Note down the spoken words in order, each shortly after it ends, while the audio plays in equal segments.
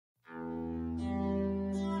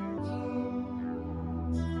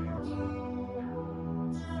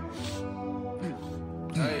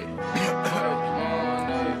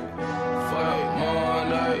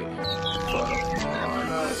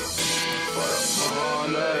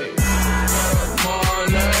money.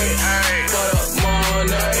 Money, hey, for the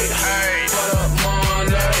money, hey, for the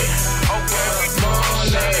money. Okay, we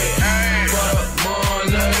money, hey, for the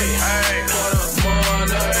money, hey, for the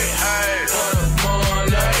money, hey, for the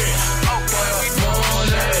money. Okay, we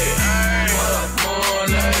money, hey, for the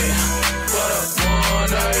money, for the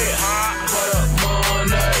money, for the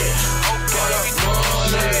money. Okay, we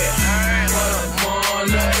money, hey, for the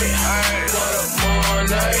money, hey, for the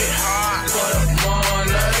money, for the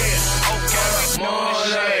money. Okay, we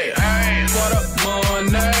money, hey, for the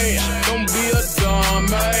money. Don't be a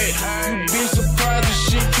dummy. You be surprised the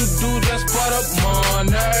shit you do just for the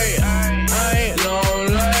money. I ain't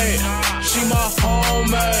lonely. She my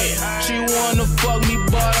homie. She wanna fuck me,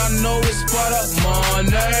 but I know it's for the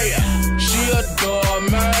money. She adore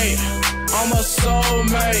me. I'm a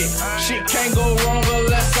soulmate. She can't go wrong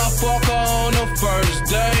unless I fuck her on the first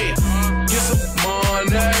day. Get some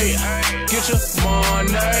money. Get your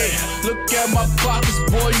money. Look at my pockets,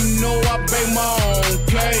 boy, you know I bake my own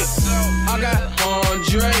cake. I got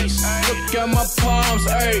hundreds. Look at my palms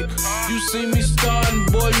ache. You see me starting,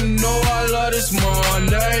 boy, you know I love this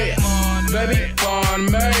money. Baby, find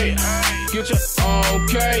me. Get your own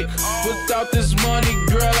cake. Without this money,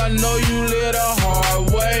 girl, I know you live the hard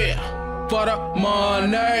way. For the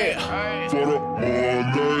money. For the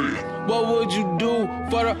money. What would you do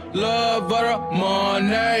for the love, for the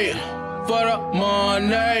money? For the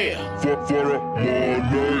money. For the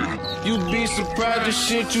money. You be surprised the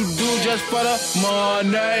shit you do just for the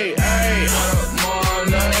money. Hey, for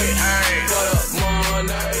the money. Hey, for the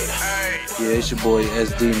money. Hey. Yeah, it's your boy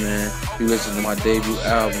SD, man. You listen to my debut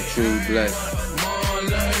album, True Black.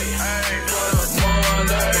 Money. Hey, for the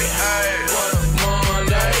money. Hey, for the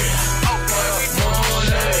money. Okay, we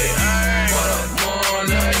money. Hey, for the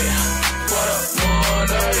money. For the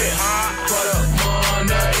money. For the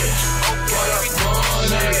money. Okay, we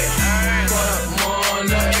money. Hey, for the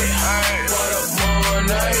money. Hey, for the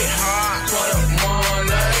money. For the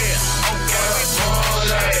money. Okay, we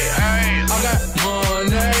money. Hey, I got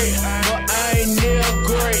money, but I ain't near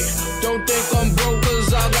great. Don't think I'm broke 'cause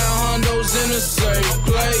I got hondos in the safe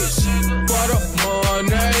place. For the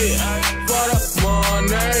money, for the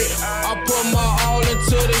money. I put my all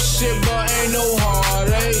into this shit, but ain't no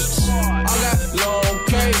heartaches. I got long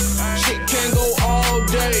cake, shit can go all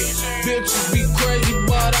day. Bitches be crazy,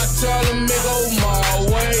 but I tell them it go my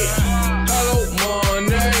way. Hello,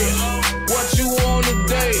 money, what you want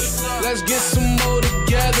today? Let's get some more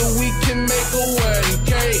together, we can make a wedding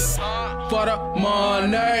cake. For the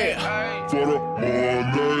money. For the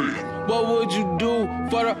money. What would you do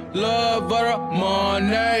for the love, for the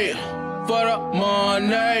money? For the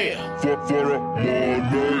money. For the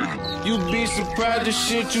money. You be surprised the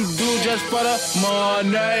shit you do just for the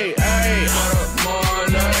money. Hey, for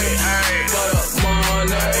the money.